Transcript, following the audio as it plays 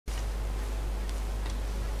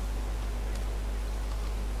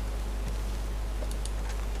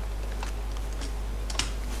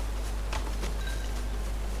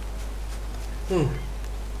Hmm.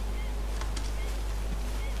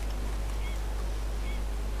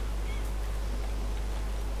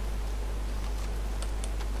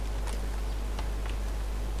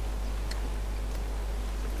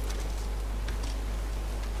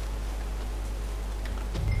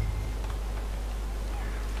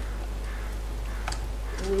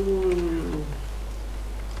 Ooh.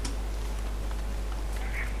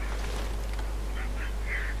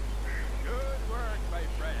 Good work, my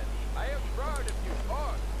friend. I am proud of you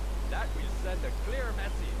both. That will send a clear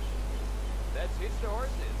message. Let's hitch the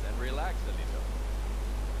horses and relax a little.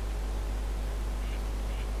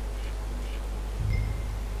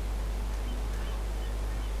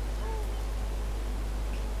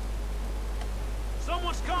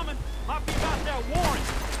 Someone's coming. Might be about that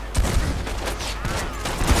warrant.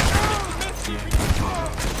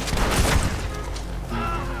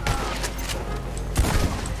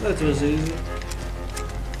 That was easy.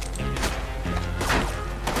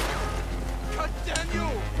 God damn you!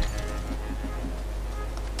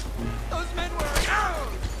 Those men were out!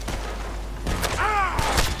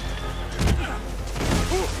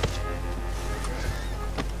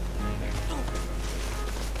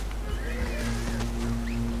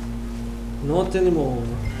 Not anymore.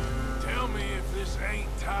 Tell me if this ain't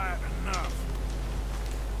tight enough.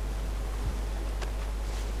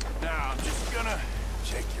 Now, I'm just gonna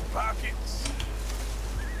check your pockets.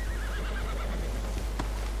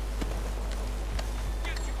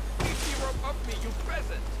 Get the rope off me, you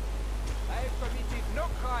peasant! I have committed no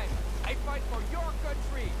crime. I fight for your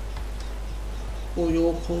country. For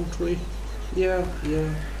your country. Yeah.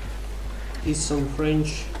 It's some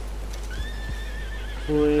French.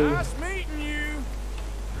 Foreign Nice meeting you.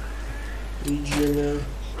 legionnaire.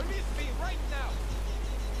 Release me right now.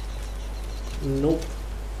 Nope.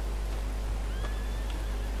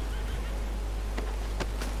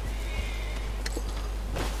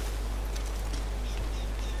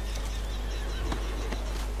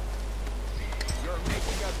 You're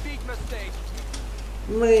making a big mistake.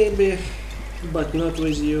 Maybe, but not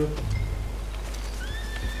with you.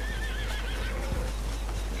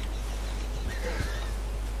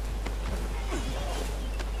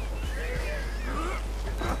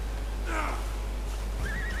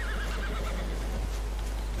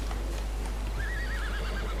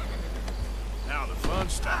 Now the fun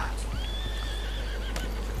starts.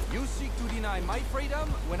 You seek to deny my freedom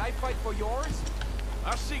when I fight for yours?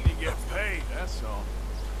 I seek to get paid, that's all.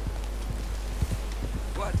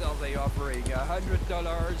 What are they offering? $100?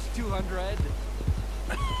 $200?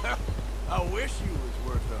 I wish you was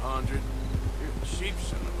worth 100. You're a cheap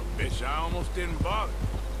son of a bitch. I almost didn't bother.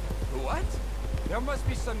 What? There must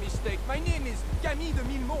be some mistake. My name is Camille de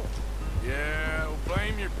Millemont. Yeah, well,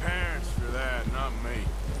 blame your parents for that, not me.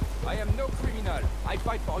 I am no criminal. I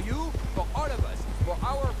fight for you, for all of us, for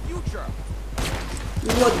our future.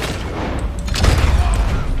 What?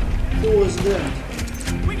 Who was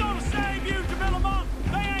that? We gonna save you, de Millemont.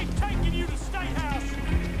 They ain't taking you to State House.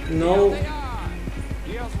 No. Here they are.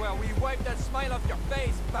 Here's where we wipe that smile off your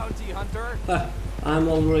face, bounty hunter. Ha, I'm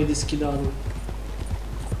already skedaddled.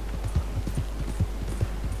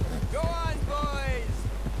 Go on, boys.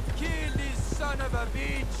 Kill this son of a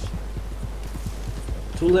bitch.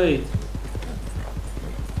 Too late.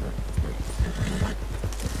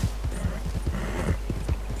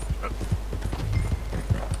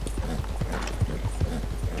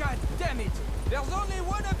 God damn it! There's only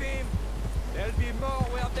one of him! There'll be more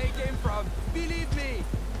where they came from, believe me!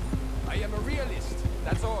 I am a realist,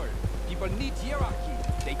 that's all. People need hierarchy,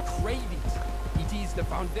 they crave it. It is the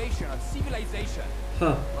foundation of civilization.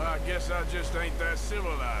 Huh. Well, I guess I just ain't that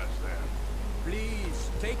civilized then. Please,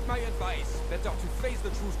 take my advice. Better to face the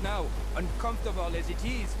truth now, uncomfortable as it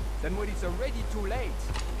is, than when it's already too late.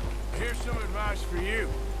 Here's some advice for you.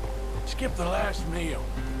 Skip the last meal.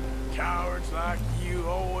 Cowards like you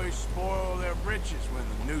always spoil their britches when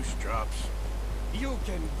the noose drops. You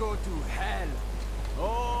can go to hell.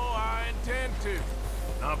 Oh, I intend to.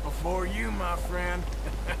 Not before you, my friend.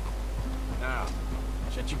 Now,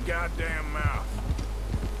 shut your goddamn mouth.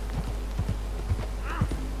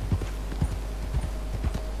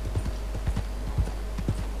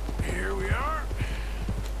 Here we are.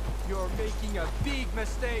 You're making a big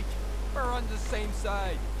mistake. We're on the same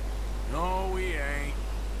side. No, we ain't.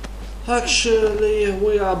 Actually,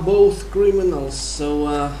 we are both criminals,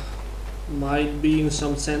 so might be in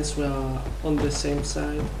some sense we are on the same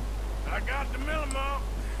side. I got the Millemont.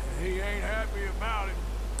 He ain't happy about it.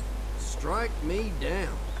 Strike me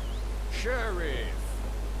down. Sheriff,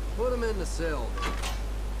 Put him in the cell.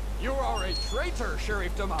 you are a traitor,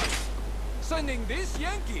 Sheriff Thomas. Sending this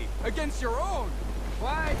Yankee against your own.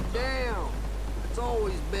 Quiet down. It's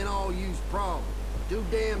always been all you's problem. Too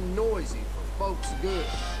damn noisy for folks' good.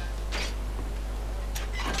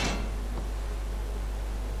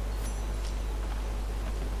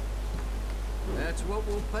 That's what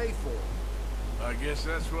we'll pay for. I guess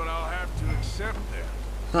that's what I'll have to accept then.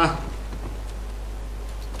 Ha!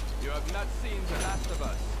 You have not seen the last of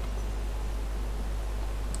us.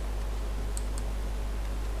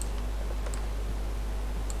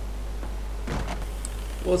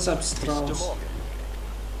 What's up, Mr. Strauss? Morgan.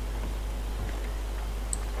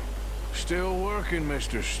 Still working,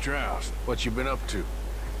 Mr. Strauss. What you been up to?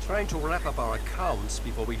 Trying to wrap up our accounts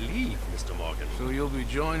before we leave, Mr. Morgan. So you'll be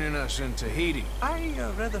joining us in Tahiti? I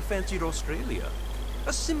rather fancied Australia.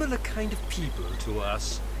 A similar kind of people to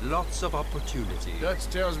us. Lots of opportunity. Dutch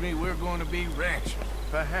tells me we're going to be ranchers.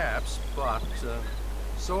 Perhaps, but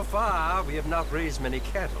so far we have not raised many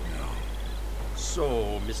cattle. No.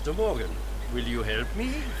 So, Mr. Morgan, will you help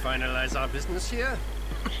me finalize our business here?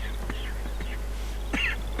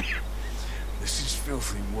 This is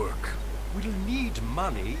filthy work. We'll need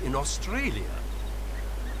money in Australia.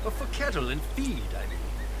 For cattle and feed, I mean.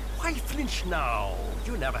 Why flinch now?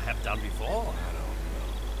 You never have done before. I don't know.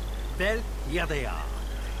 Well, here they are.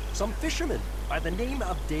 Some fishermen by the name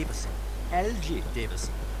of Davison, L.J.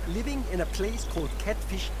 Davison, living in a place called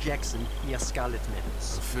Catfish Jackson near Scarlet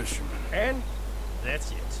Meadows. A fisherman. And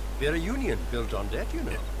that's it. We're a union built on that, you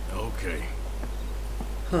know. Okay.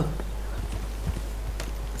 Huh.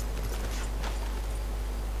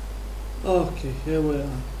 Okay, here we are.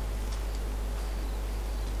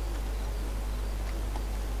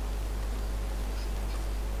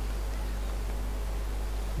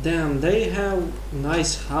 Damn, they have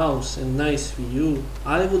nice house and nice view.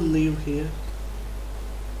 I would live here.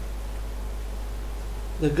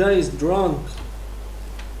 The guy is drunk.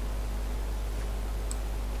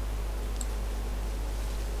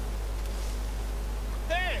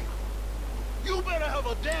 Hey! You better have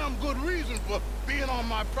a damn good reason for being on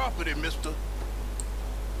my property, mister.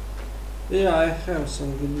 Yeah, I have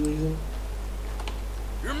some good reason.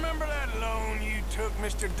 You remember that loan you took,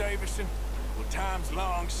 Mr. Davison? Well, time's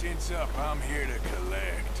long since up. I'm here to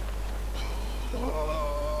collect.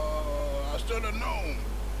 I should have known.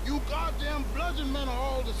 You goddamn bludgeon men are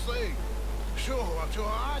all the same. Sure,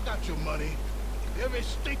 I got your money. Every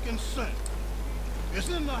stinking cent. It's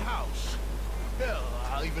in the house. Hell,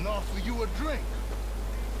 I'll even offer you a drink.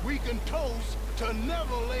 We can toast to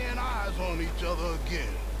never laying eyes on each other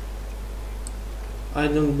again. I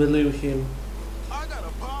don't believe him. I got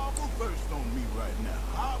a powerful thirst on me right now.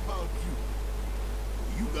 How about you?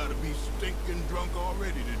 You gotta be stinking drunk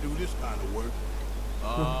already to do this kind of work.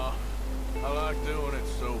 I like doing it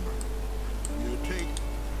sober. You take...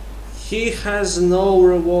 He has no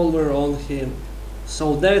revolver on him,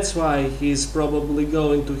 so that's why he's probably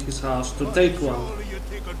going to his house to take one. Surely you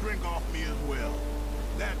take a drink off me as well.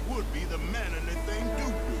 That would be the mannerly thing to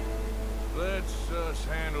do. Let's us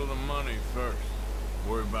handle the money first.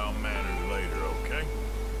 Worry about manners later, okay?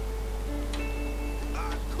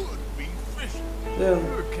 I could be fishing. Yeah.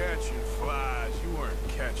 You were catching flies, you weren't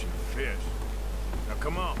catching fish. Now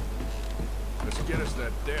come on. Let's get us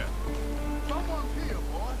that debt. Someone's here,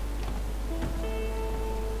 boy.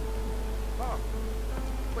 Pop,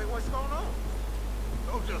 wait, what's going on?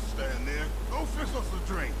 Don't just stand there. Go fix us a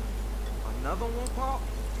drink. Another one, Pop?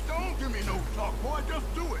 Don't give me no talk, boy. Just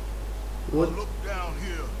do it. What? I'll look down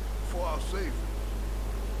here for our savings.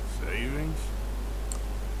 Savings?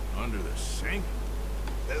 Under the sink?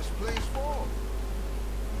 Best place for 'em.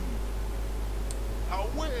 Now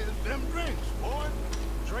where's them drinks, boy?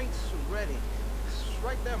 Drinks ready. It's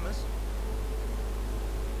right there, miss.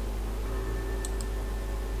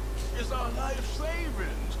 It's our life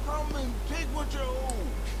savings. Come and take what you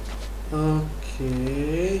owe.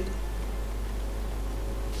 Okay.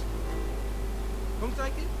 Who's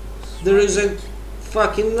take it? There is a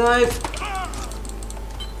fucking knife.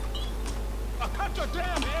 I cut your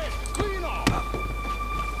damn head clean off.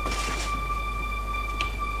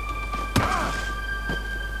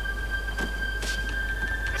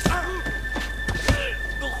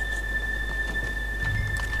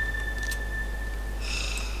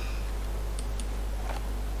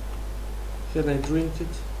 Can I drink it?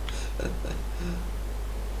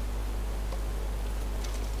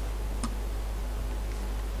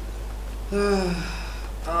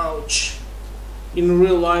 Ouch. In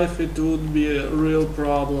real life it would be a real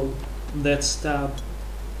problem. That stab.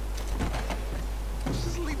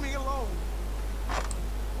 Just leave me alone.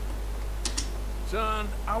 Son,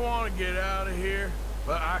 I want to get out of here,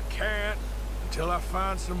 but I can't until I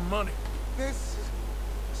find some money. There's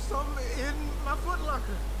something in my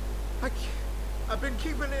footlocker. I've been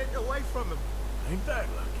keeping it away from him. Ain't that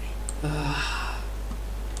lucky?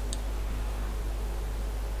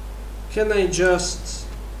 Can I just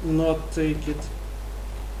not take it?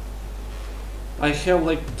 I have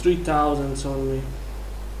like 3,000 on me.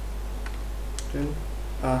 Okay.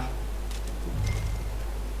 I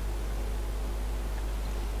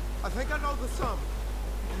think I know the sum.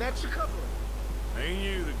 And that should cover it. Ain't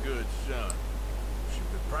you the good son? You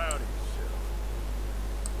should be proud of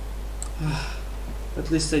yourself. At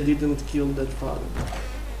least I didn't kill that father.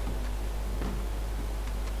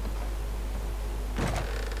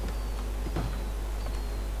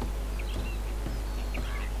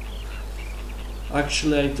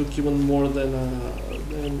 Actually, I took even more than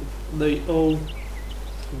they owe.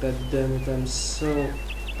 God damn it! I'm so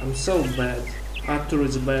bad. Arthur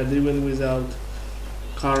is bad even without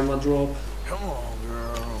karma drop. Come on,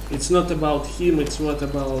 girl. It's not about him. It's what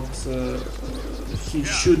about he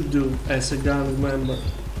should do as a gang member.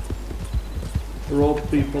 Rob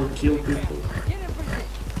people, kill people.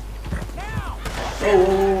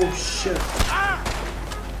 Oh shit!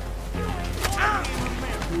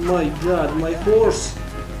 My god, my horse!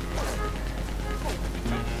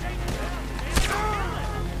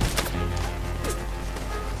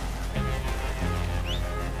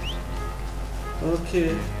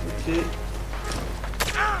 Okay, okay.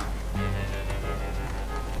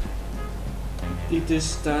 It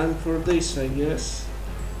is time for this, I guess.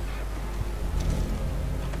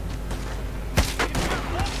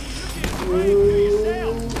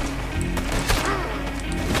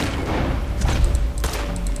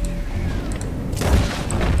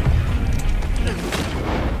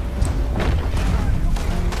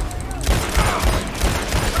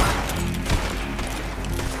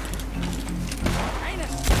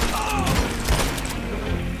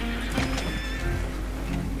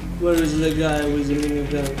 Where is the guy with the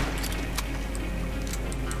minigun?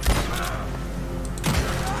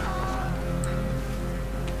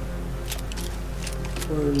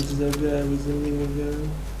 Where is the guy with the minigun?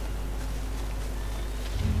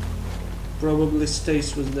 Probably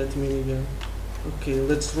stays with that minigun. Okay,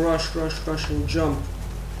 let's rush and jump.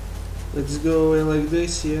 Let's go away like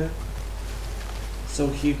this, yeah. So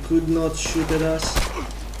he could not shoot at us.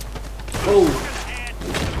 Oh!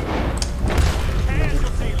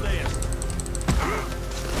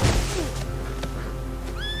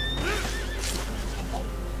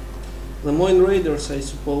 The Moine Raiders, I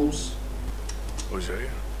suppose. Was that you?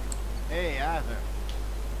 Hey, Arthur.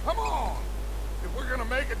 Come on! If we're gonna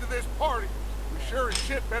make it to this party, we sure as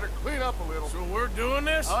shit better clean up a little. So we're doing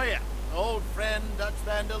this? Oh, yeah. Old friend Dutch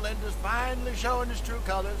Van der Linde's finally showing his true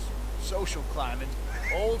colors. Social climbing.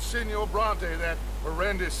 Old Senor Bronte, that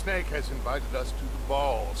horrendous snake, has invited us to the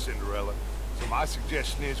ball, Cinderella. So my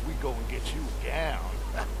suggestion is we go and get you a gown.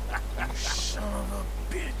 You son of a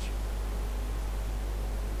bitch.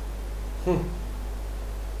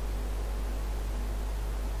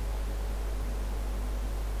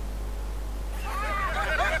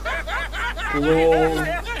 Lol. We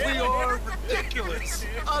are ridiculous.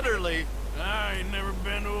 Utterly. I ain't never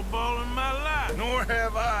been to a ball in my life. Nor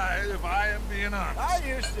have I, if I am being honest. I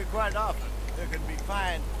used to quite often. There can be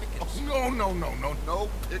fine pickets. No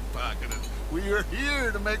pickpocketing. We are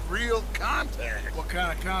here to make real contact. What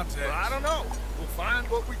kind of contact? Well, I don't know. We'll find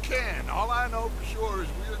what we can. All I know for sure is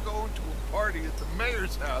we are going to a party at the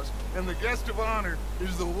mayor's house, and the guest of honor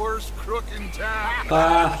is the worst crook in town.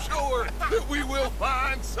 I'm sure that we will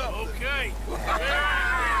find something. Okay.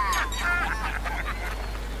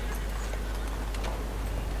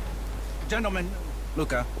 Gentlemen,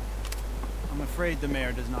 Luca, I'm afraid the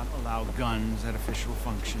mayor does not allow guns at official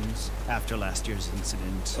functions after last year's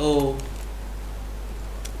incident. Oh.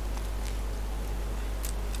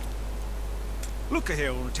 Luca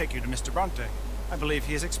here will take you to Mr. Bronte. I believe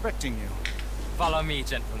he is expecting you. Follow me,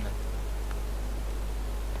 gentlemen.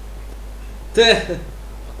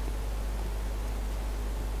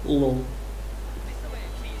 Lol. This way,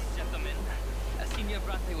 please, gentlemen. Senior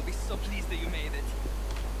Bronte will be so pleased that you made it.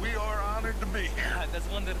 We are honored to be here. That's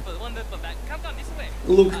wonderful, wonderful. Come down this way.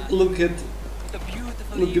 Look at The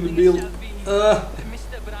beautiful Look at evening Bill. shall be.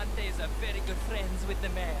 Mr. Bronte is very good friends with the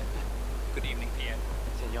mayor. Good evening, Pierre.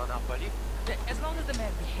 Senor Napoli? As long as the mayor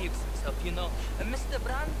behaves himself, you know. Mr.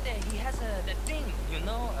 Bronte, he has that thing, you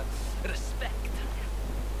know, respect.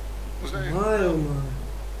 Say, my oh my.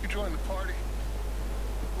 you join the party.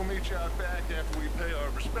 We'll meet you out back after we pay our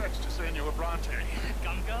respects to Senor Bronte.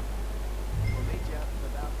 Come. We'll meet you up in the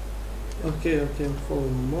balcony. Okay, I'm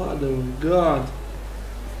following. Mother of God.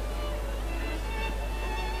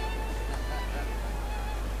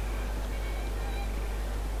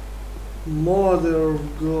 Mother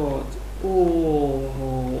of God.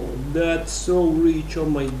 Oh That's so rich. Oh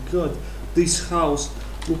my god. This house.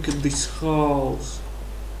 Look at this house.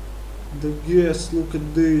 The guest, look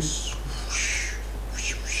at this.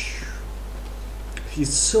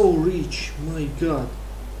 He's so rich. My god.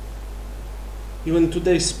 Even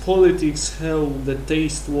today's politics have the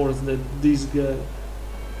taste wars that this guy.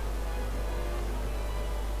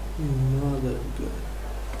 Another guy.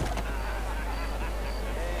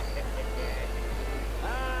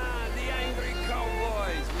 The angry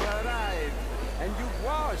cowboys, we arrived. And you've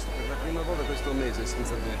washed per la prima volta questo mese,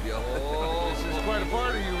 senza dubbio. Oh, This is quite a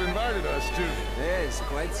party you've invited us to. yes,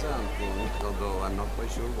 quite something. Although I'm not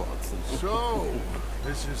quite sure what. So,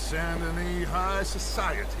 this is Saint Denis High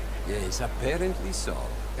Society. Yes, apparently so.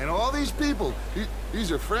 And all these people,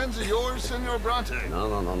 these are friends of yours, Senor Bronte?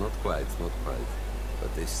 No, not quite, not quite.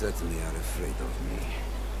 But they certainly are afraid of me.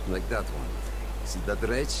 Like that one. See that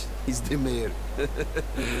wretch? He's the mayor.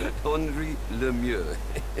 Henri Lemieux.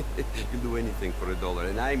 He'll do anything for $1,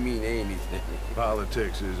 and I mean anything.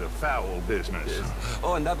 Politics is a foul business. Yes.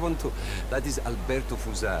 Oh, and that one too. That is Alberto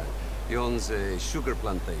Fusar. He owns a sugar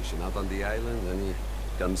plantation out on the island, and he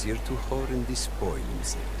comes here to whore and despoil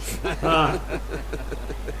himself.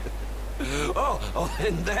 Oh,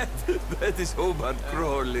 and that is Hobart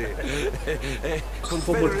Crowley, a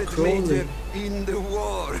Confederate Crowley. major in the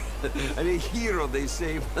war, and a hero, they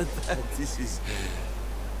say, but that is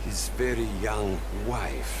his very young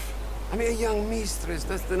wife. I mean, a young mistress,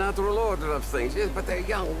 that's the natural order of things, yes, but a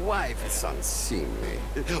young wife, it's unseemly.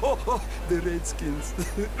 Oh, the Redskins.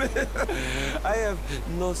 I have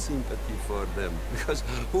no sympathy for them, because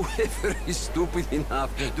whoever is stupid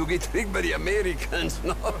enough to get tricked by the Americans,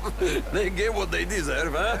 no, they get what they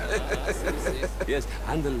deserve, huh? Yes,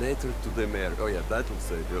 and a letter to the mayor. Oh yeah, that will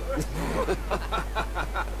save you.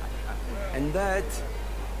 And that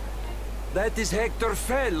is Hector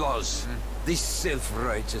Fellows. This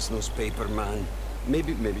self-righteous newspaper man.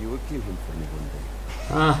 Maybe you will kill him for me one day.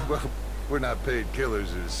 Well, we're not paid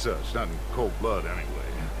killers as such, not in cold blood anyway.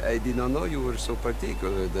 I did not know you were so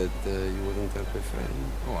particular that you wouldn't help a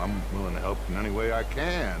friend. Oh, I'm willing to help in any way I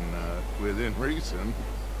can, within reason.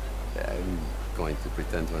 I'm going to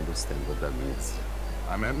pretend to understand what that means.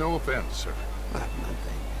 I meant no offense, sir.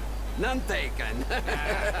 None taken.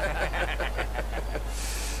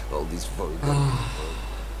 All these vulgar people,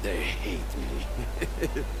 they hate me.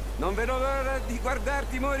 Non vedo l'ora di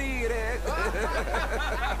guardarti morire.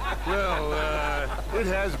 Well, it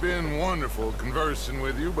has been wonderful conversing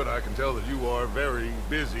with you, but I can tell that you are very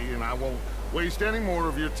busy, and I won't waste any more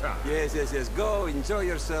of your time. Yes. Go, enjoy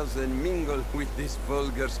yourselves and mingle with this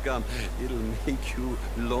vulgar scum. It'll make you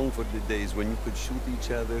long for the days when you could shoot each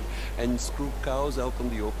other and screw cows out on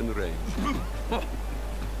the open range.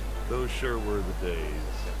 Those sure were the days.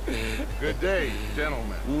 Good day,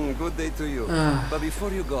 gentlemen. Good day to you. But before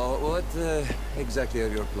you go, what exactly are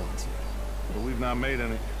your plans here? Well, we've not made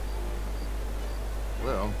any...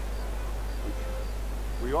 Well...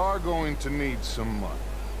 We are going to need some money.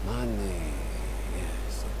 Money,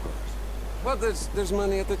 yes, of course. But there's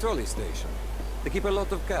money at the trolley station. They keep a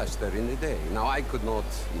lot of cash there in the day. Now, I could not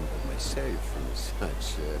involve myself in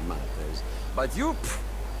such matters. But you,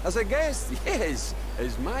 as a guest, yes,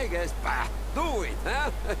 as my guest, bah, do it,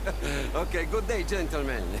 huh? Okay, good day,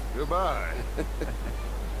 gentlemen. Goodbye.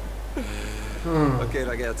 Ok,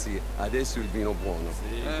 ragazzi, adesso il vino buono.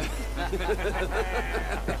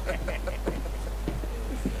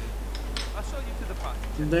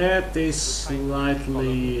 That is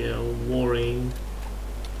slightly worrying.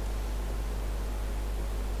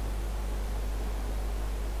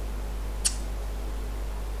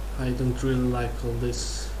 I don't really like all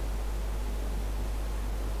this.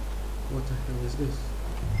 What the hell is this?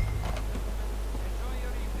 Enjoy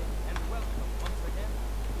your evening and welcome once again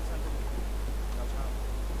to Saint Denis. Ciao, ciao.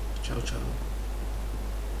 Ciao, ciao.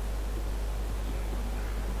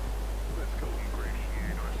 Let's go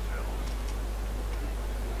ingratiate ourselves.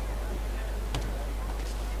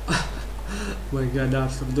 My god,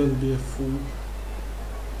 Arthur, don't be a fool.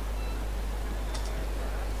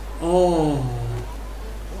 Oh.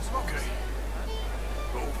 Okay.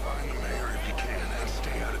 Go find the mayor if you can and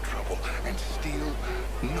stay out of trouble. And steal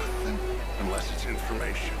nothing unless it's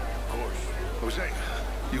information. Of course. Jose,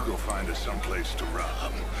 you go find us someplace to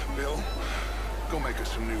rob. Bill, go make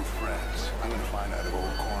us some new friends. I'm gonna find out if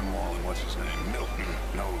old Cornwall and what's his name, Milton,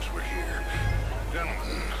 knows we're here.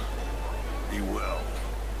 Gentlemen, be well.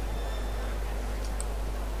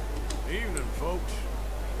 Evening, folks.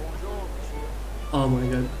 Bonjour, monsieur. Oh my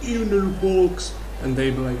god, evening folks! And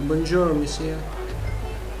they be like, bonjour, monsieur.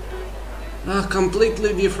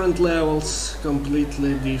 Completely different levels,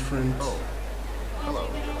 completely different. Oh, hello.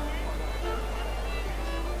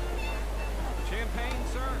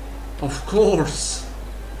 Of course.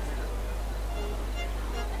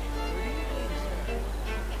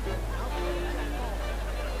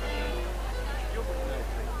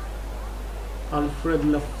 Alfred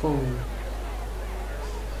Lafont.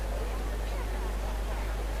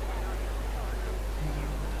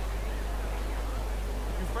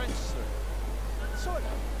 You French, sir? Sort of.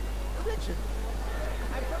 Richard.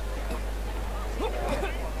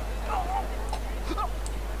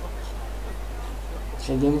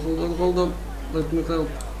 Hold on. Let me help.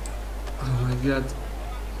 Oh my god.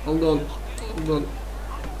 Hold on.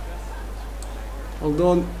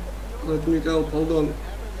 Let me help.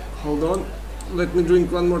 Hold on. Let me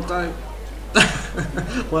drink one more time.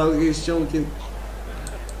 While he's choking.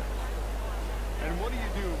 And what do you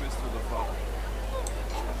do, Mr. LaFont?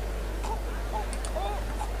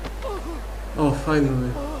 Oh,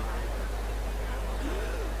 finally.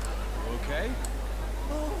 Okay?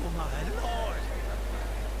 Oh, my lord!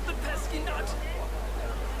 The pesky nut!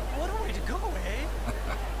 What a way to go, eh?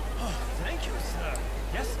 Oh, thank you, sir.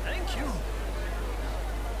 Yes, thank you.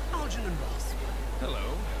 Algernon Ross. Hello,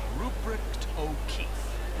 Ruprecht O'Keefe.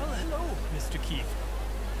 Well, hello, Mr. Keith.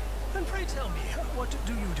 And pray tell me, what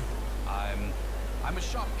do you do? I'm a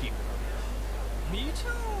shopkeeper. Me too!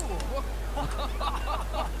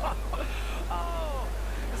 Oh,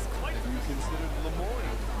 it's quite... You considered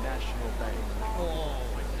Lemoyne National Bank.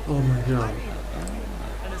 Oh, Oh my god.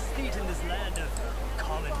 an estate in this land of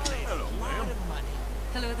commonplace. Hello, ma'am. Money.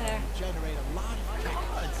 Hello there. Generate a lot of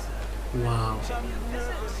God, sir. Wow. I'm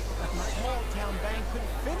nervous that my small town bank could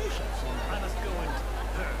finish us. I must go and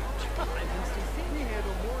purge. We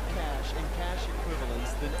handle more cash and cash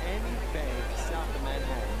equivalents than any bank south of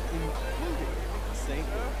Manhattan, including St.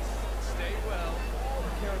 Louis. Stay well.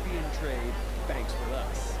 Caribbean trade banks with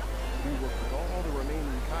us. We work with all the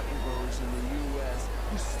remaining cotton growers in the U.S.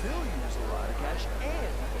 who still use a lot of cash, and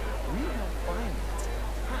we help finance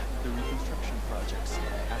half the reconstruction projects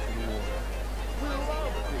after the war. We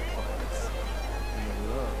love big funds. We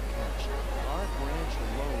love cash. Our branch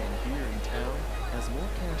alone here in town has more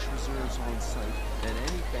cash reserves on site than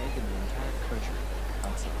any bank in the entire country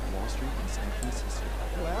outside Wall Street and San Francisco.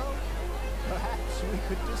 Well, perhaps we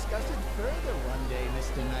could discuss it further one day,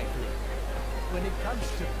 Mr. Knightley. When it comes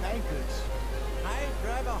to bankers, I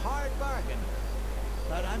drive a hard bargain,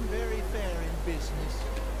 but I'm very fair in business.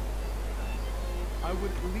 I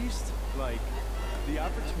would at least like the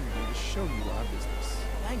opportunity to show you our business.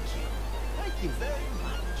 Thank you. Thank you very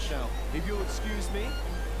much. Now, if you'll excuse me,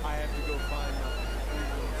 I have to go find my...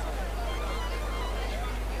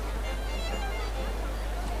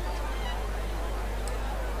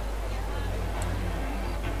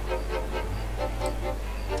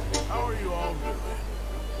 How are you all doing?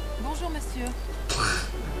 Bonjour, monsieur.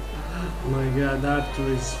 My god, Arthur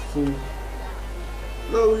is full.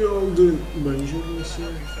 How are you all doing? Bonjour,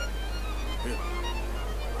 monsieur. It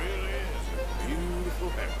really is a beautiful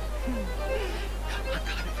hair. I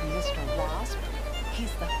got it from Mr. Wasp.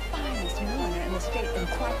 He's the finest milliner in the state and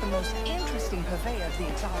quite the most interesting purveyor of the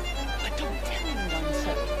exotic. But don't tell anyone,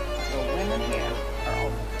 sir. The women here are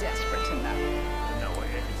all desperate to know. No,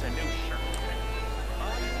 it's a new shirt.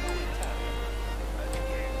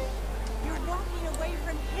 You're walking away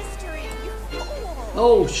from history, you fool!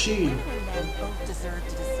 Oh, she. Women and men both deserve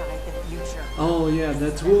to decide the future. Oh yeah,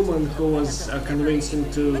 that woman who was convincing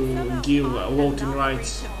to give voting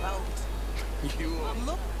rights.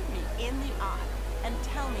 Look me in the eye and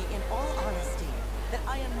tell me in all honesty that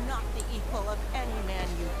I am not the equal of any man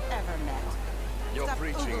you've ever met. You're Stop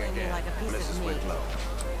preaching ogling me again, like a piece Mrs. of meat. Whitlow.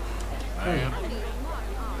 I am.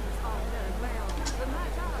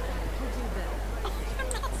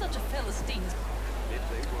 You're not such a Philistine. If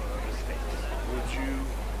they were mistakes. Would you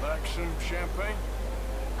like some champagne?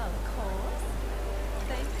 Of course.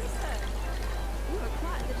 Thank you, sir. You are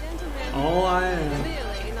quite the gentleman. Oh, I am.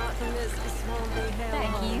 Clearly not the Miss Swanley Hale.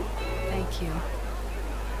 Thank you. Thank you.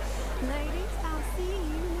 Ladies, I'll see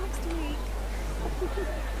you next week.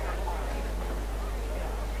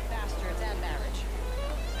 Bastards and marriage.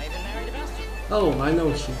 I even married a bastard. Oh, I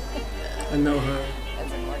know she. I know her. That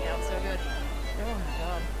didn't work out so good. Oh my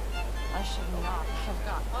god. I should not have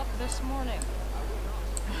got up this morning.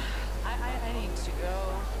 I need to go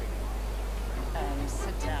and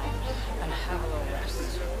sit down and have a little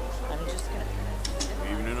rest. I'm just gonna...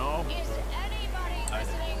 Evening all. Is anybody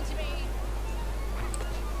listening to me?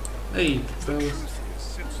 Hey, The fellas. truth is,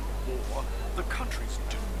 since the war, the country's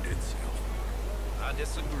doomed itself. I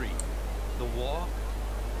disagree. The war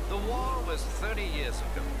was 30 years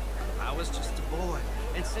ago. I was just a boy.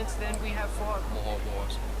 And since then we have fought more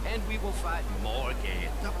wars. And we will fight more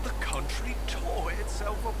again. The country tore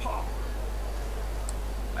itself apart.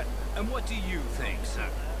 And what do you think, sir?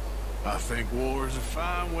 I think war is a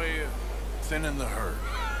fine way of thinning the herd.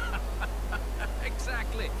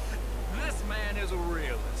 Exactly. This man is a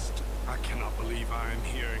realist. I cannot believe I am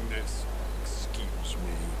hearing this. Excuse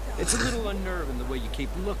me. It's a little unnerving the way you keep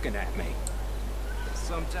looking at me.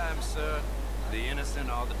 Sometimes, sir, the innocent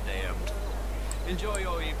are the damned. Enjoy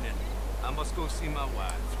your evening. I must go see my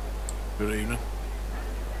wife. Good evening.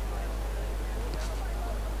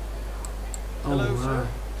 Oh, Hello, wow. sir.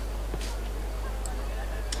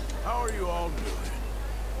 How are you all doing?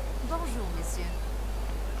 Bonjour, monsieur.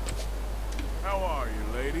 How are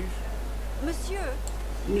you, ladies? Monsieur,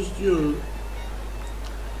 Monsieur.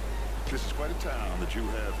 This is quite a town that you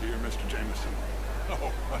have here, Mr. Jameson.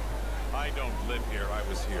 Oh, I don't live here. I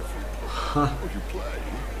was here for Huh. Oh, you play?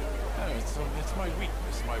 It's my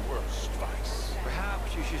weakness, my worst vice.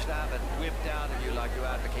 Perhaps you should have it whipped out of you like you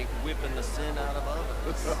advocate whipping the sin out of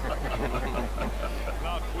others.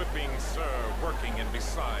 Not whipping, sir, working, and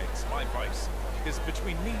besides, my vice is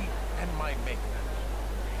between me and my maker.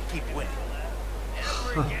 Keep winning.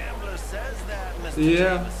 Every gambler says that, Mr.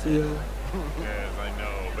 Yeah, Jameson. yeah. Yes, I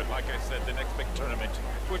know, but like I said, the next big tournament,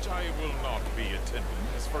 which I will not be attending,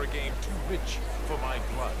 is for a game too rich for my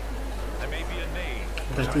blood. I may be a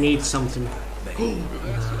knave. Let me eat something.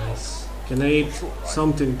 Nice. Can I eat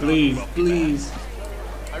something, please? Please.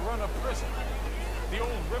 I run a prison. The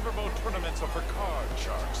old riverboat tournaments are for card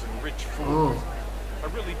sharks and rich fools. Oh. A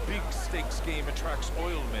really big stakes game attracts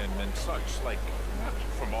oilmen and such, like,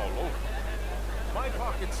 from all over. My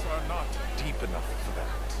pockets are not deep enough for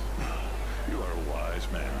that. You are a wise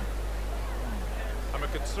man. I'm a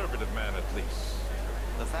conservative man, at least.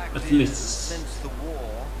 The fact At is, least. since the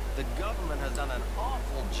war, the government has done an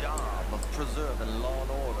awful job of preserving law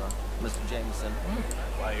and order, Mr. Jameson.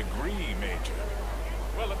 I agree, Major.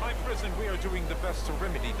 Well, at my prison, we are doing the best to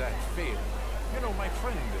remedy that failure. You know, my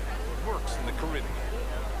friend works in the Caribbean.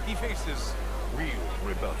 He faces real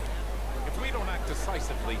rebellion. If we don't act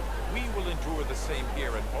decisively, we will endure the same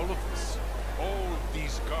here, and all of this, all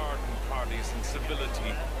these garden parties and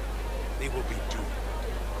civility, they will be doomed.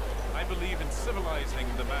 I believe in civilizing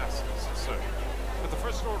the masses, sir. But the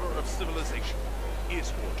first order of civilization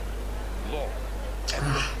is order, law, and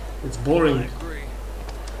order. It's boring. I agree.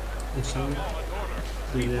 I'm sorry. Without law and order,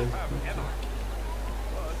 we will Yeah. have anarchy.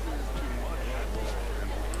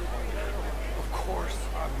 Of course,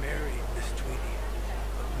 I'm married, Miss Tweedy.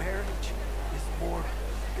 But marriage is more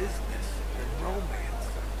business than romance.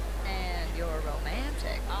 and you're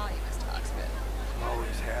romantic, are you, Mr. Oxford?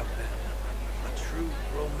 Always have been. A true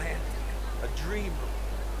romantic. A dreamer.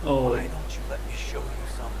 Oh. Why don't you let me show you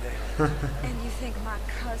someday? And you think my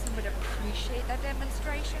cousin would appreciate that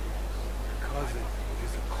demonstration? Cousin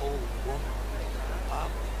is a cold woman. I'm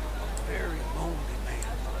a very lonely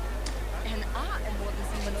man. And I am more than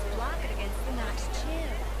someone's blanket against the night's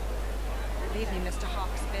chill. Leave me, Mr.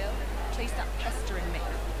 Hawksbill. Please stop pestering me.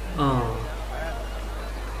 Oh.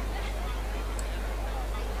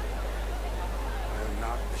 I am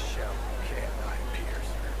not the shallow cat I appear,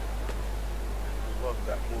 sir. I love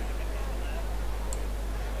that woman.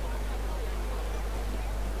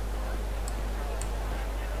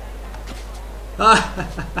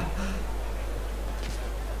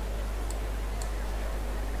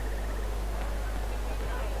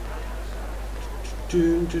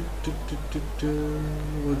 Dun, dun, dun, dun, dun, dun.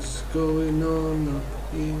 What's going on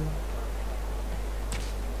up here?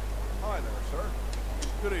 Hi there, sir.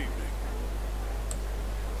 Good evening.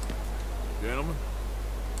 Gentlemen.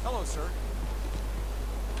 Hello, sir.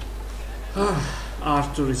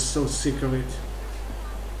 Arthur is so sick of it.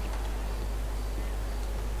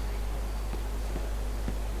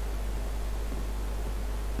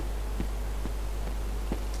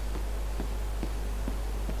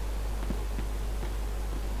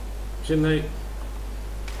 Can I?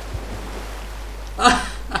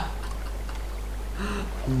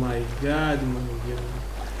 My God, my God.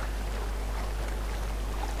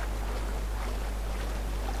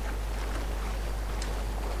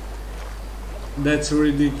 That's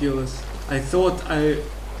ridiculous. I thought I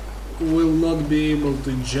will not be able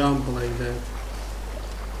to jump like that.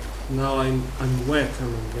 Now I'm wet, oh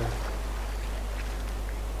my God.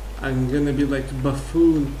 I'm gonna be like a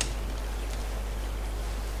buffoon.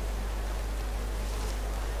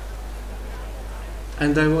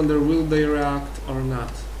 And I wonder, will they react or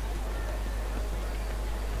not?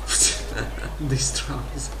 These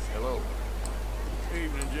trousers. Hello.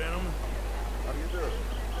 Evening, gentlemen. How do you do?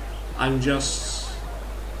 I'm just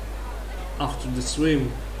after the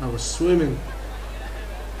swim. I was swimming.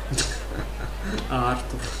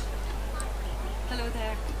 Arthur. Hello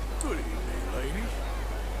there. Good evening, ladies.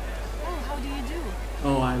 Oh, How do you do?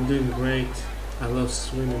 Oh, I'm doing great. I love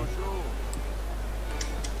swimming.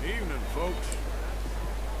 Evening, folks.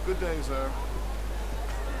 Good day, sir.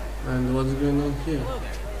 And what's going on here?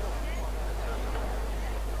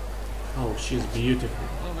 Oh, she's beautiful.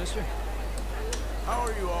 Hello, mister. How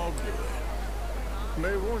are you all doing?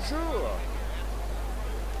 Mais bonjour.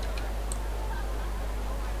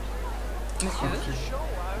 Monsieur? The show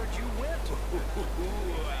I heard you went to.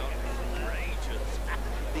 Outrageous.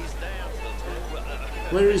 These dances.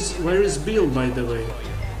 Where is Bill, by the way?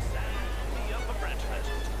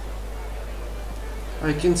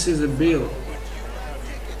 I can see the bill.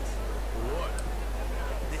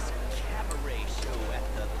 This cabaret show at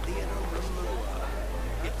the Theater Roomua.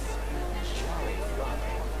 It's jolly fun.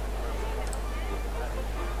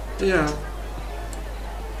 Yeah.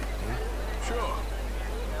 Sure.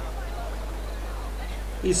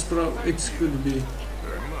 It could be.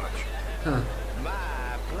 Very much. Huh.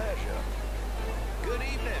 My pleasure. Good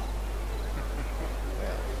evening.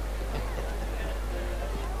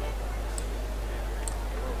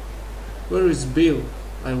 Where is Bill?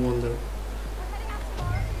 I wonder.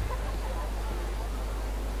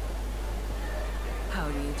 How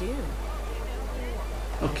do you do?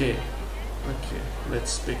 Okay. Okay.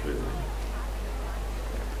 Let's speak with him.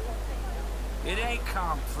 It ain't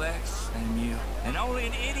complex, and only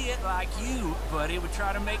an idiot like you, buddy, would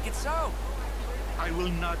try to make it so. I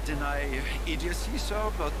will not deny idiocy,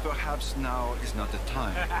 sir, but perhaps now is not the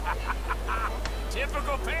time.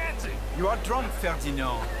 Typical pansy. You are drunk,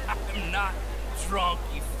 Ferdinand. I'm not drunk,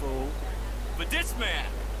 you fool. But this man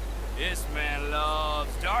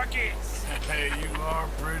loves darkies. Hey, you are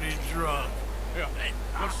pretty drunk. Yeah,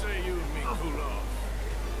 what say you and me cool off?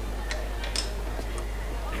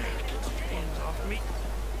 Hands off me.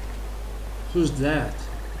 Who's that?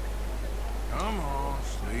 Come on,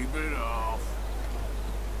 sleep it off.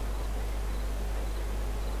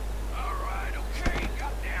 All right, okay,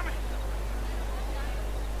 goddammit.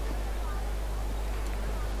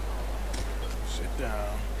 Sit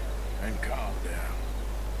down and calm down.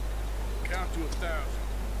 Count to 1,000.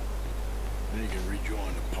 Then you can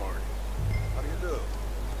rejoin the party. How do you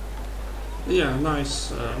do? Yeah,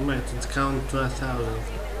 nice method. Count to 1,000.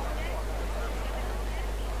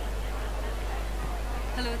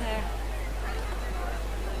 Hello there.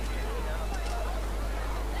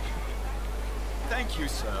 Thank you,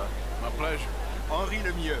 sir. My pleasure. Henri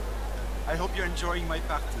Lemieux. I hope you're enjoying my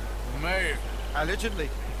party. Mayor, Allegedly.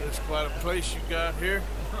 it's quite a place you got here.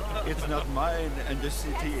 It's not mine, and the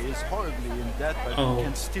city is horribly in debt, but we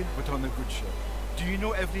can still put on a good show. Do you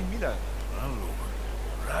know Evelyn Miller? My lord.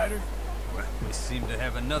 Ryder? Well, we seem to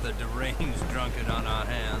have another deranged drunkard on our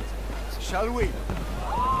hands. Shall we?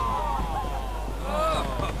 Oh,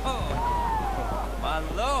 my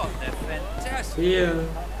lord, they're fantastic. Yeah.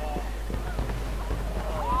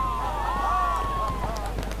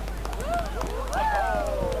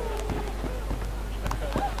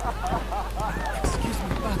 Excuse me,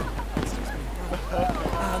 pardon.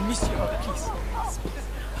 Monsieur, please.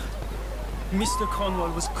 Mr.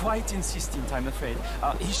 Cornwall was quite insistent, I'm afraid.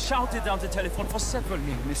 He shouted down the telephone for several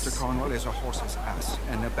minutes. Mr. Cornwall is a horse's ass,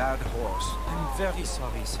 and a bad horse. I'm very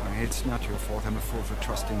sorry, sir. It's not your fault. I'm a fool for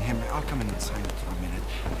trusting him. I'll come in and sign it for a minute.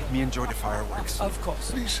 Let me enjoy the fireworks. Of course.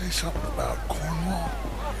 Did he say something about Cornwall?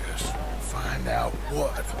 Yes, find out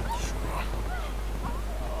what. Sure.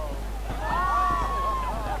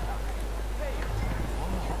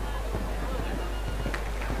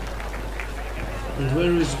 And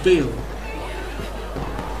where is Bill?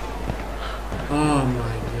 Oh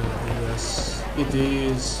my god, yes, it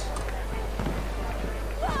is.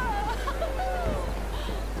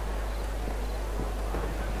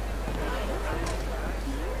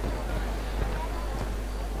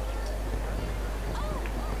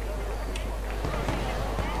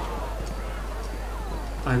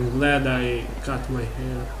 I'm glad I cut my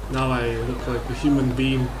hair. Now I look like a human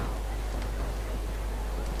being.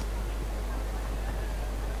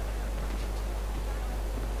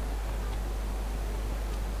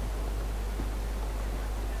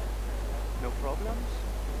 No problems?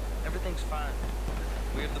 Everything's fine.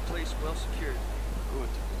 We have the place well secured. Good.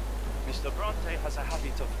 Mr. Bronte has a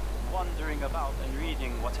habit of wandering about and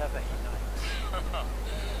reading whatever he likes.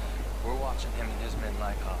 We're watching him and his men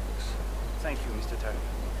like hawks. Thank you, Mr. Terry.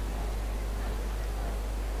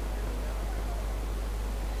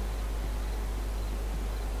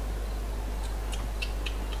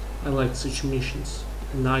 I like such missions.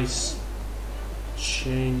 Nice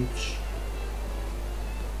change.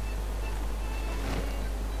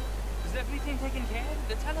 Is everything taken care of?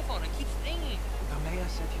 The telephone, it keeps ringing. The mayor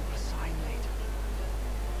said he will sign later.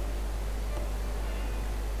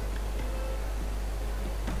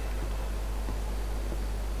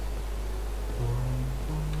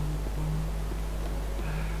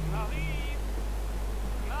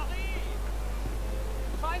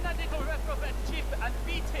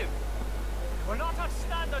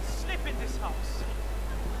 standards slip in this house?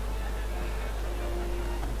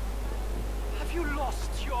 Have you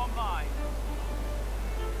lost your mind?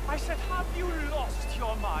 I said, have you lost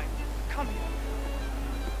your mind? Come here.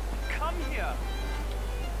 Come here.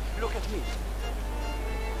 Look at me.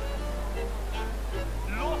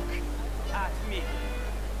 Look at me.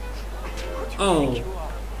 Who do you think you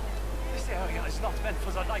are? This area is not meant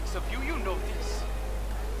for the likes of you. You know this.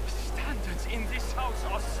 Standards in this house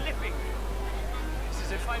are slipping. This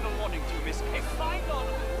is a final warning to you, miss. A final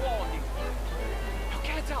warning. Now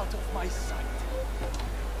get out of my sight.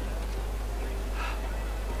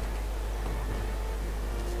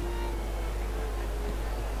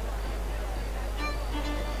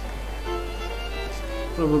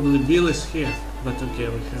 Probably Bill is here, but okay,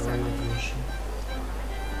 we have another mission.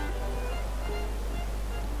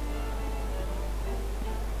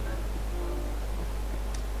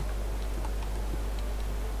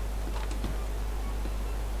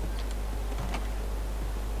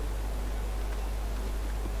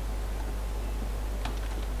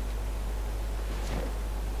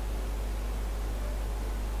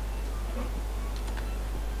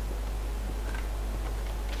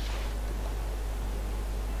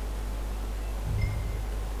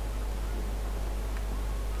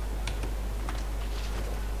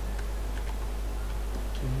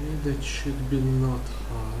 That should be not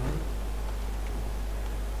hard.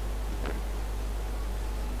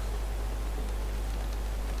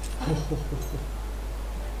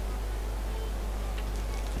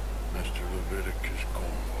 Mr. Leviticus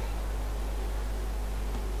Cornwall.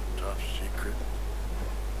 Top secret.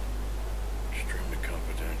 Extremely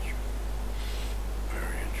confidential.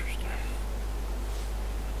 Very interesting.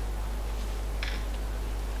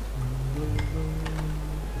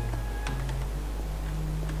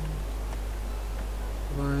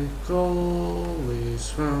 My call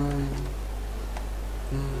is fine.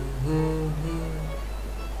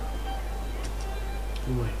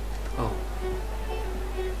 Wait. Oh.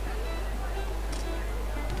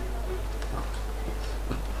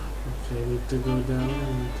 Okay, I need to go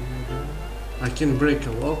down. I can break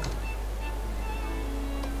a lock.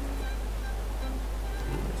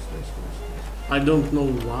 I don't know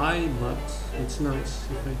why, but it's nice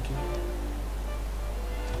if I can.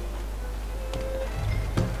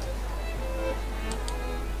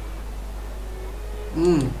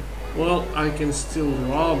 Well, I can still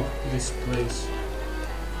rob this place.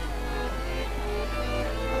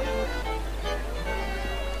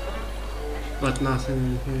 But nothing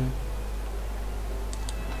in here.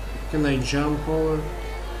 Can I jump over?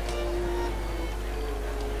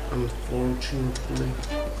 Unfortunately.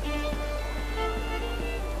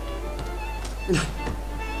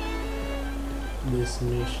 This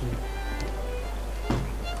mission.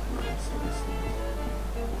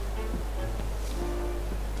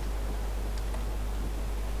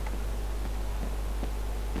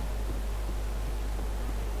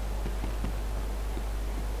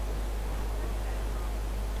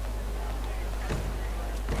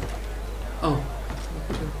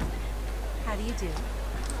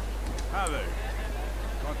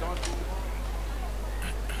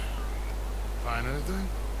 Find anything?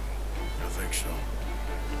 I think so.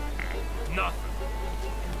 Nothing.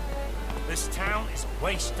 This town is a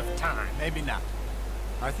waste of time. Maybe not.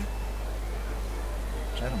 Arthur?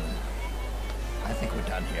 Gentlemen, I think we're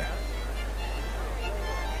done here.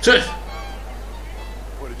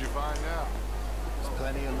 What did you find now? There's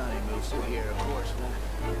plenty of money moves through here, of course.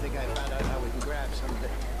 I think I found out how we can grab some of the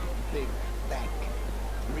big bank.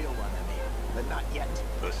 Real one, I mean. But not yet.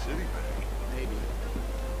 A city bank? Maybe.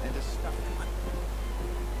 And a stuffed one.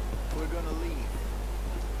 We're gonna leave.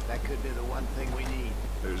 That could be the one thing we need.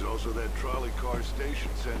 There's also that trolley car station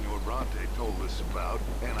Senor Bronte told us about,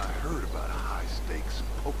 and I heard about a high-stakes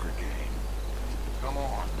poker game. Come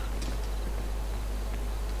on.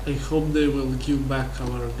 I hope they will give back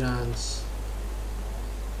our guns.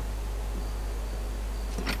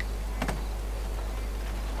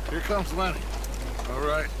 Here comes Lenny. All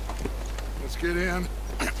right, let's get in.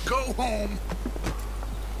 Go home.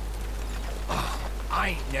 I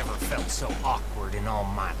ain't never felt so awkward in all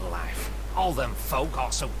my life. All them folk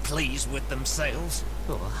all so pleased with themselves.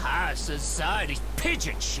 Oh, high society's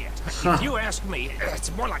pigeon shit. If you ask me, it's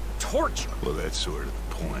more like torture. Well, that's sort of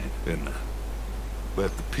the point, isn't it?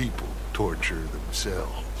 Let the people torture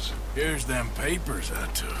themselves. Here's them papers I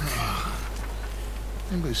took.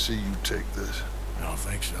 Let me see you take this. I don't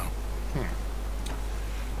think so.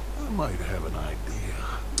 I might have an idea.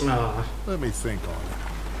 Let me think on it.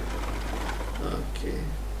 Okay.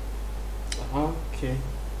 Okay.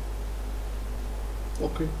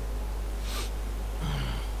 Okay.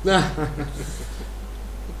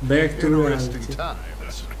 Back to Interesting reality.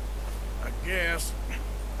 times. I guess.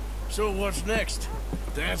 So what's next?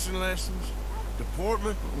 Dancing lessons?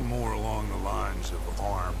 Deportment? More along the lines of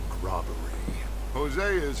armed robbery.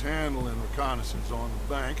 Hosea is handling reconnaissance on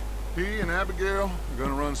the bank. He and Abigail are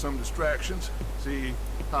gonna run some distractions, see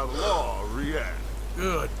how the law reacts.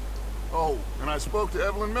 Good. Oh, and I spoke to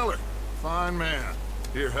Evelyn Miller. Fine man.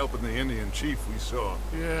 Here helping the Indian chief we saw.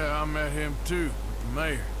 Yeah, I met him too, with the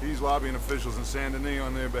mayor. He's lobbying officials in Saint Denis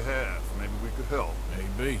on their behalf. Maybe we could help.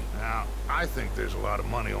 Maybe. Now, I think there's a lot of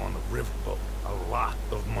money on the riverboat. A lot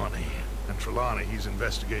of money. And Trelawney, he's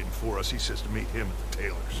investigating for us. He says to meet him at the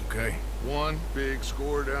Taylor's. Okay. One big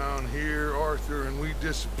score down here, Arthur, and we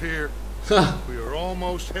disappear. We are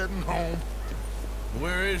almost heading home.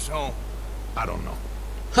 Where is home? I don't know.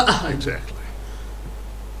 Exactly.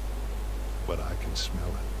 But I can smell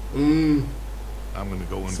it. I'm gonna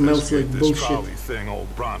go Smells investigate like this bullshit. trolley thing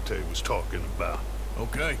old Bronte was talking about.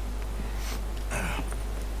 Okay.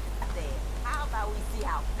 How about we see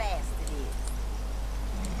how fast it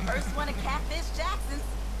is? First one to Catfish Jackson's.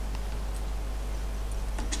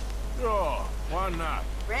 Oh, why not?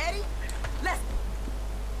 Ready? Let's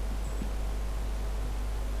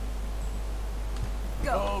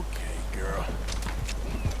go. Okay, girl.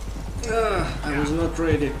 I was not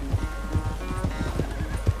ready.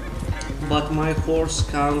 But my horse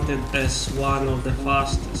counted as one of the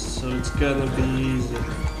fastest, so it's gonna be easy.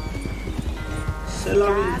 C'est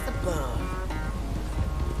la vie. Rise above.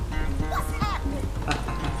 What's happening?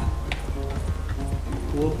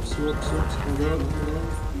 Whoops, hold on.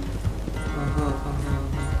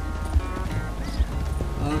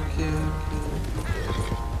 Okay.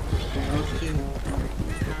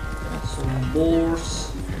 Some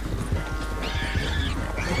boars.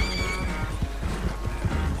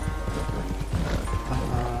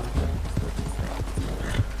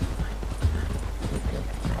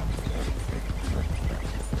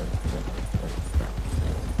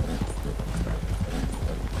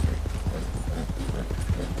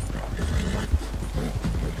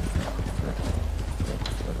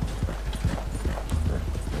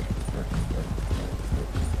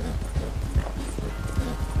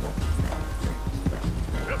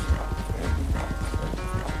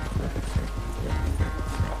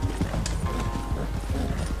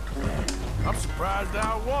 I'm surprised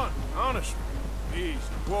I won, honestly. Easy.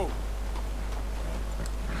 Whoa.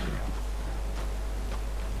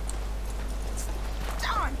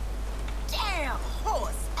 Darn damn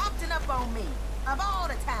horse acting up on me. Of all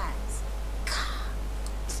the times.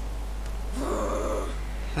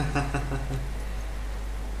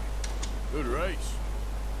 Good race.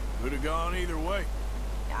 Could have gone either way.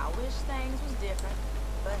 I wish things was different,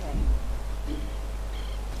 but hey.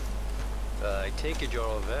 I take it you're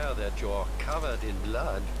aware that you're covered in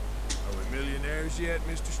blood. Are we millionaires yet,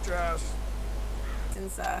 Mr. Strauss?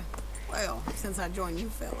 Since I joined you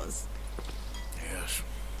fellas. Yes.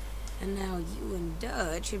 And now you and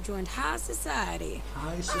Dutch have joined high society.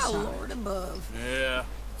 High society. Oh, Lord above. Yeah,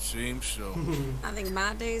 seems so. I think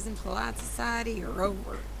my days in polite society are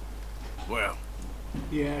over. Well,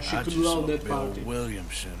 Yeah, she I could just love saw that Bill party.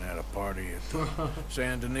 Williamson at a party at the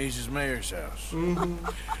Saint Denis's mayor's house.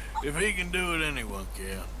 If he can do it, anyone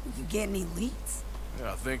can. You get any leads?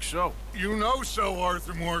 Yeah, I think so. You know so,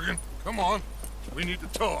 Arthur Morgan. Come on. We need to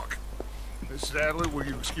talk. Miss Sadler, will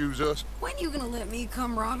you excuse us? When you gonna let me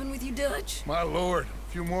come robbing with you, Dutch? My lord,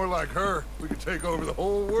 a few more like her, we could take over the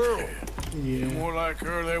whole world. Yeah. More like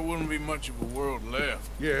her, there wouldn't be much of a world left.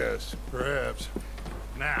 Yes, perhaps.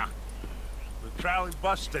 Now, the trolley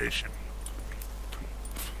bus station.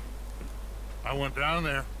 I went down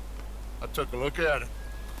there. I took a look at it.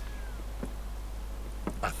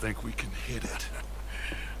 I think we can hit it.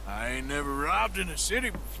 I ain't never robbed in a city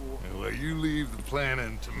before. Well, you leave the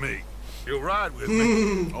planning to me. You'll ride with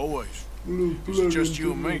me. Always. It's just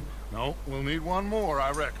you and me. No, we'll need one more,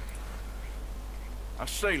 I reckon. I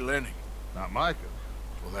say Lenny. Not Micah.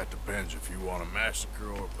 Well, that depends if you want a massacre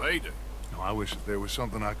or a payday. No, I wish that there was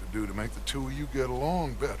something I could do to make the two of you get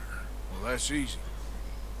along better. Well, that's easy.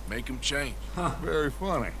 Make him change. Very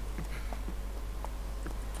funny.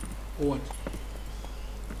 What?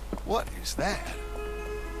 What is that?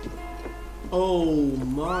 Oh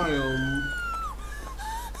my.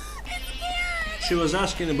 She was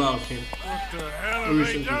asking about him. What the hell have they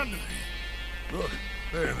Recently. done to me? Look,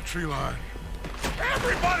 there in the tree line.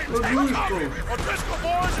 Everybody take cover! O'Driscoll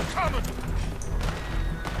boys are coming!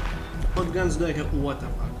 What guns do I have? What the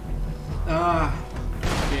fuck? Ah.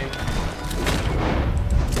 Okay.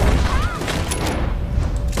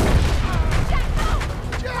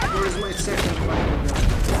 Where's my second fucking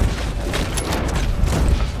gun?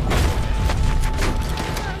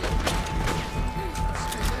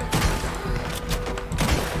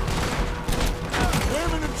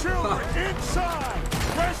 We're inside!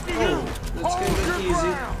 Rescue you! That's Hold kind of your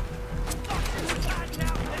easy. ground!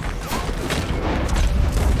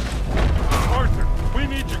 Arthur, we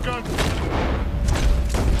need your gun.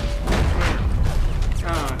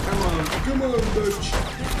 Come on, Dutch.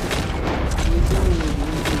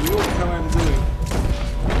 Look how I'm doing.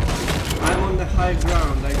 I'm on the high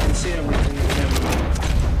ground. I can see everything and everyone.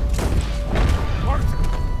 Arthur,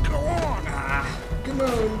 go on! Come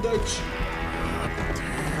on, Dutch.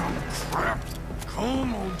 Damn crap!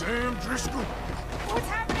 Come on, damn Driscoll. What's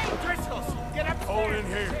happening? Driscolls, get up. Hold in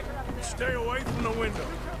here. Stay away from the window.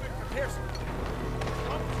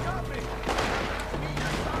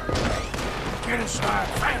 Get inside,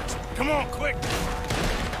 fast! Come on, quick!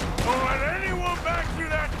 Don't let anyone back through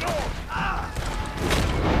that door!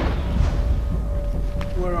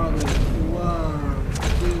 Where are they? 1,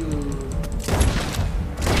 2.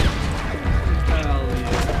 Hell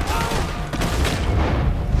yeah.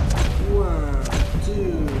 1,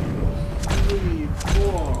 2, 3,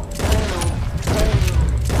 4.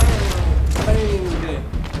 Bang!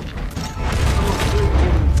 I'm a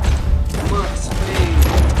freaking Max Payne.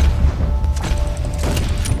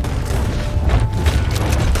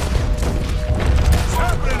 What's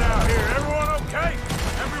happening out here? Everyone okay?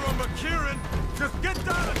 Everyone but Kieran. Just get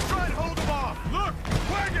down and try and hold them off. Look,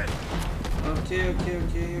 wagon! Okay.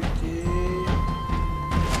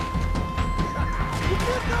 You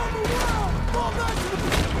get down the wall! Fall back to the...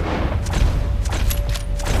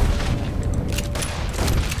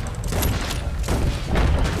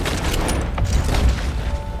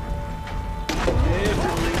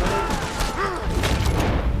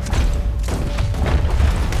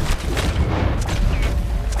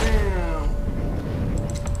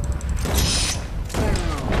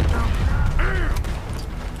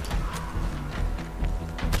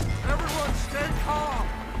 Everyone stay calm.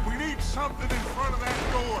 We need something in front of that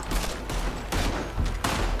door.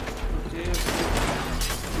 Okay.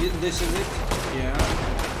 This is it? Yeah.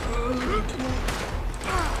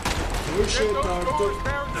 Push it, Arthur.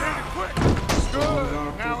 Good.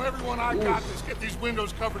 Now everyone, I got this. Get these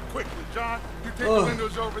windows covered quickly. John, you take the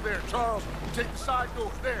windows over there. Charles, you take the side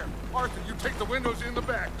doors there. Arthur, you take the windows in the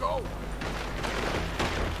back. Go.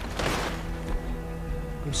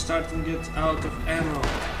 I'm starting to get out of ammo.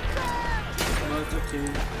 But okay.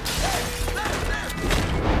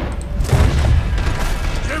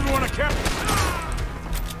 Is everyone accounted?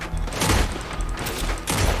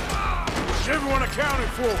 Is everyone accounted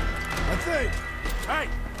for? I think. Hey,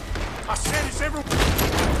 I said it's everyone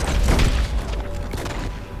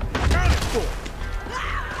accounted for.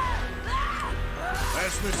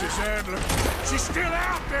 That's Mrs. Adler. She's still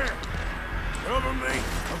out there. Cover me,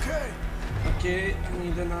 okay? Okay, I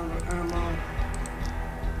need another ammo.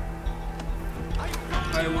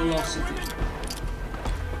 I will lost it.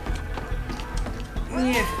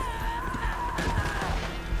 Yeah.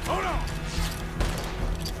 Hold on.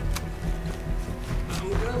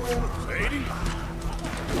 Lady.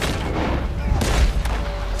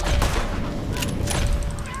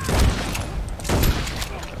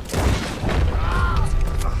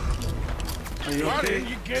 Are you Why okay? didn't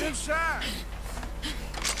you get inside?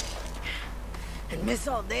 And miss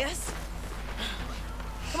all this?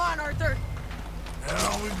 Come on, Arthur.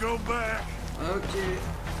 Now we go back. Okay.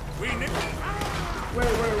 We need... Where?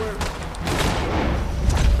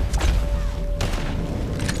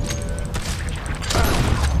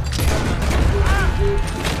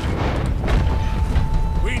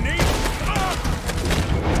 We need...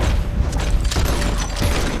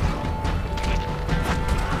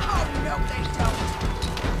 Oh, no, they don't.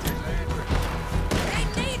 They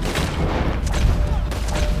need...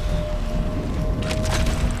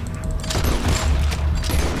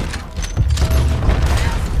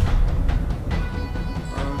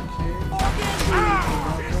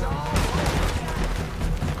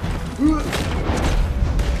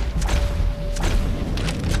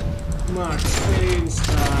 Max Payne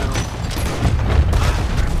style.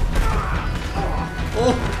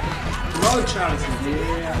 Oh! No chances,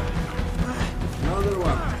 yeah. Another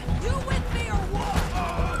one. You with me or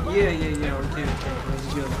what? Yeah, okay, let's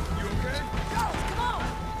go. You okay? Go, come on.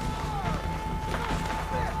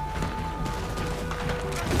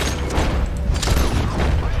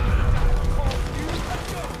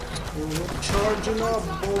 We're charging up,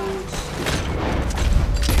 boys.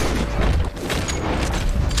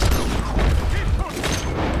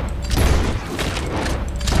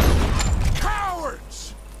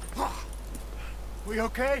 We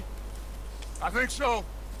okay? I think so.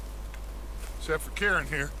 Except for Karen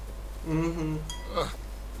here. Mm-hmm.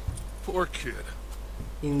 Poor kid.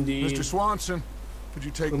 Indeed. Mr. Swanson, Could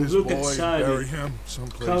you take And this look boy at and Sadie, bury him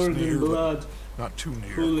someplace covered in near, but blood. not too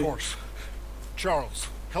near, Fully. of course. Charles,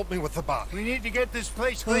 help me with the body. We need to get this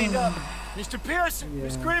place cleaned up. Mr. Pearson,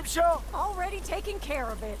 Miss Grimshaw. Already taking care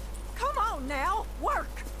of it. Come on now, work.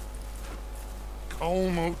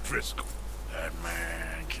 Colm O'Driscoll. That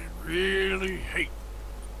man can really hate.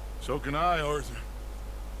 So can I, Arthur.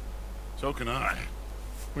 So can I.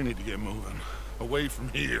 We need to get moving. Away from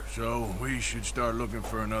here. So, we should start looking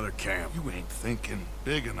for another camp. You ain't thinking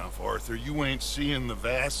big enough, Arthur. You ain't seeing the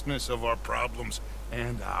vastness of our problems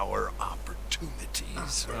and our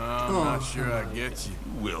opportunities. I'm not sure I get you.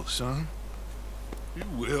 You will, son. You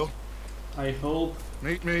will. I hope.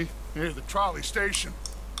 Meet me near the trolley station.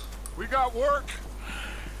 We got work.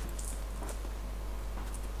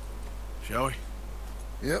 Shall we?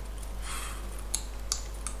 Yep.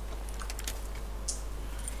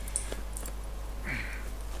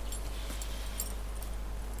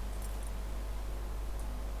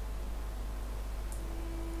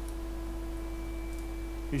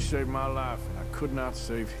 He saved my life, and I could not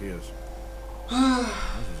save his.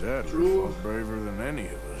 Mrs. Adler fought braver than any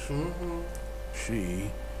of us. She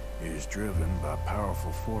is driven by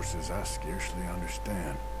powerful forces I scarcely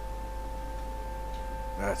understand.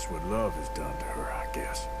 That's what love has done to her, I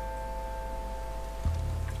guess.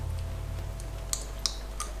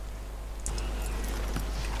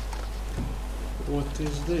 What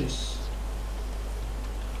is this?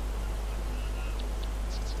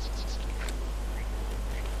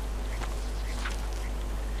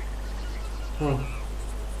 Huh.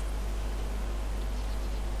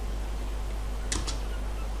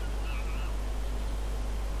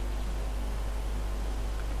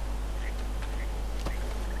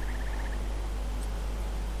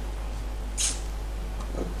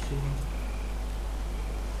 Okay.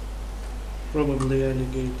 Probably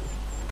alligator.